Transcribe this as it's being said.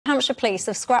Hampshire police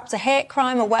have scrapped a hate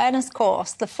crime awareness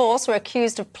course. The force were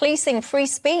accused of policing free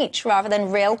speech rather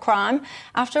than real crime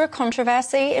after a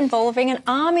controversy involving an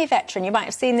army veteran. You might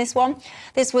have seen this one.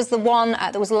 This was the one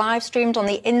that was live streamed on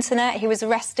the internet. He was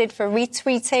arrested for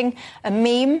retweeting a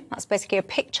meme. That's basically a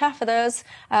picture for those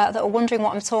that are wondering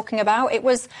what I'm talking about. It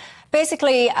was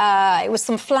basically, it was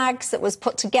some flags that was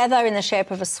put together in the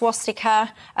shape of a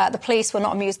swastika. The police were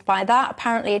not amused by that.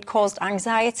 Apparently, it caused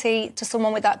anxiety to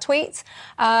someone with that tweet.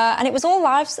 And it was all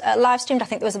live streamed. I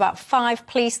think there was about 5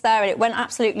 police there, and it went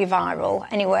absolutely viral.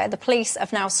 Anyway, the police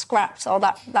have now scrapped, or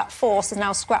that force has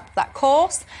now scrapped that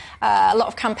course. A lot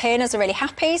of campaigners are really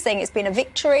happy, saying it's been a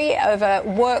victory over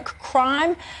work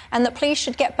crime, and that police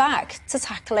should get back to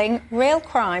tackling real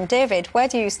crime. David, where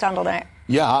do you stand on it?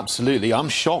 Yeah, absolutely. I'm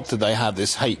shocked that they had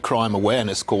this hate crime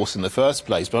awareness course in the first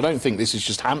place, but I don't think this is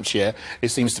just Hampshire. It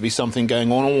seems to be something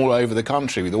going on all over the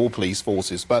country with all police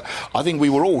forces. But I think we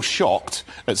were all shocked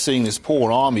at seeing this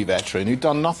poor army veteran who'd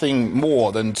done nothing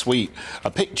more than tweet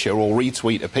a picture or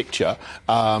retweet a picture,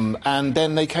 and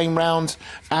then they came round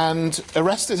and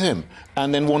arrested him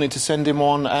and then wanted to send him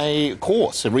on a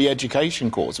course, a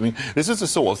re-education course. I mean, this is the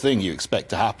sort of thing you expect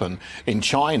to happen in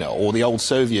China or the old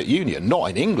Soviet Union, not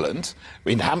in England.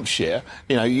 In Hampshire,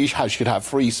 you know, you should have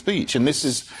free speech. And this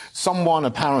is someone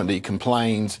apparently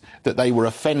complained that they were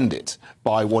offended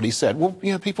by what he said. Well,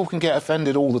 you know, people can get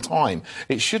offended all the time.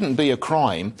 It shouldn't be a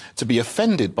crime to be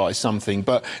offended by something,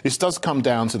 but this does come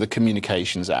down to the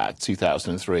Communications Act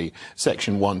 2003,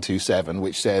 Section 127,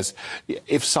 which says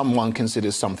if someone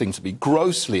considers something to be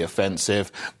grossly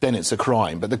offensive, then it's a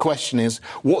crime. But the question is,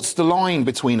 what's the line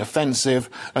between offensive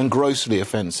and grossly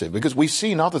offensive? Because we've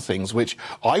seen other things which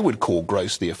I would call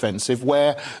grossly offensive,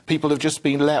 where people have just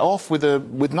been let off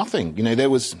with nothing. You know, there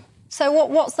was... So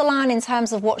what's the line in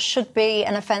terms of what should be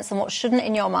an offence and what shouldn't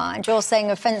in your mind? You're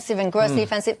saying offensive and grossly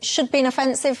offensive. Should being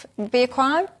offensive be a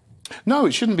crime? No,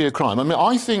 it shouldn't be a crime. I mean,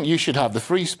 I think you should have the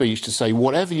free speech to say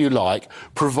whatever you like,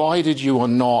 provided you are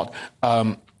not...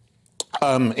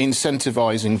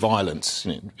 incentivising violence,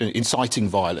 you know, inciting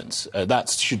violence. That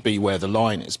should be where the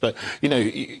line is. But, you know,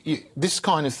 this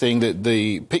kind of thing, that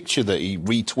the picture that he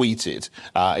retweeted,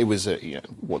 it was, you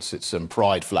know, some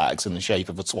pride flags in the shape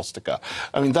of a swastika.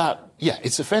 I mean, yeah,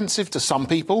 it's offensive to some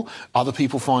people. Other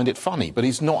people find it funny, but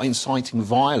it's not inciting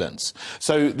violence.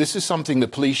 So this is something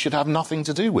that police should have nothing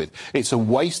to do with. It's a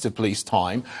waste of police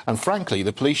time. And frankly,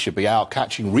 the police should be out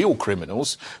catching real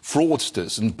criminals,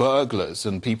 fraudsters and burglars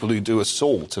and people who do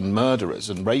assault and murderers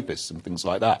and rapists and things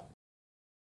like that.